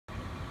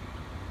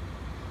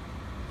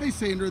Hey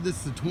Sandra, this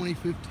is the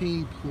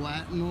 2015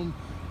 Platinum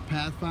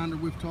Pathfinder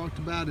we've talked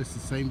about. It's the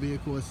same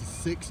vehicle as the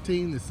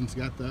 16. This one's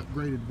got the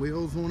upgraded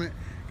wheels on it.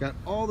 Got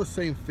all the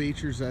same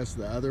features as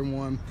the other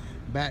one.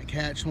 Back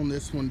hatch on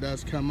this one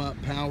does come up,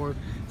 power.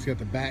 It's got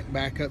the back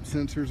backup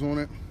sensors on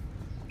it.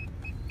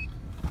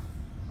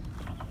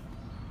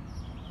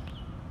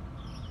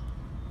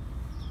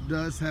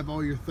 Does have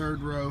all your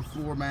third row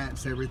floor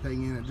mats,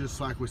 everything in it,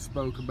 just like we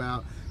spoke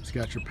about. It's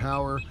got your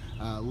power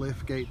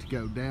lift gate to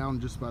go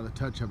down just by the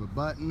touch of a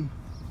button.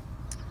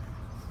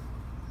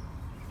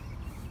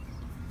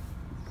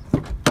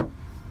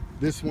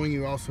 This one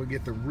you also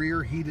get the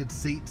rear heated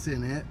seats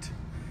in it.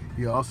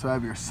 You also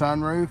have your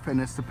sunroof, and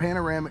it's the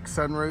panoramic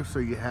sunroof, so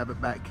you have it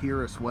back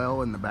here as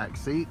well in the back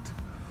seat.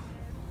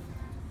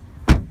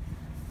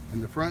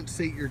 In the front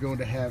seat you're going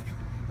to have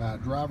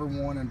driver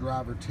 1 and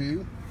driver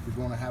 2. You're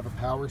going to have a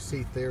power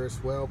seat there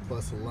as well,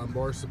 plus a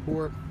lumbar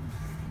support.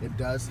 It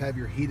does have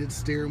your heated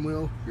steering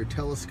wheel, your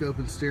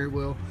telescoping steering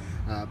wheel,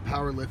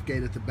 power lift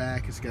gate at the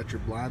back. It's got your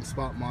blind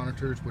spot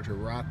monitors, which are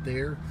right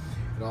there.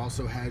 It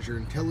also has your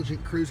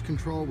intelligent cruise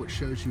control, which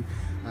shows you,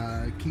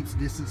 keeps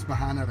distance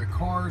behind other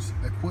cars,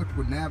 equipped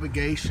with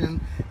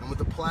navigation. And with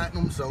the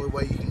Platinums, the only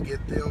way you can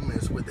get them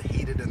is with the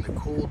heated and the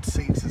cooled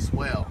seats as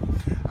well.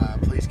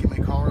 Please give me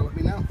a call or let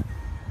me know.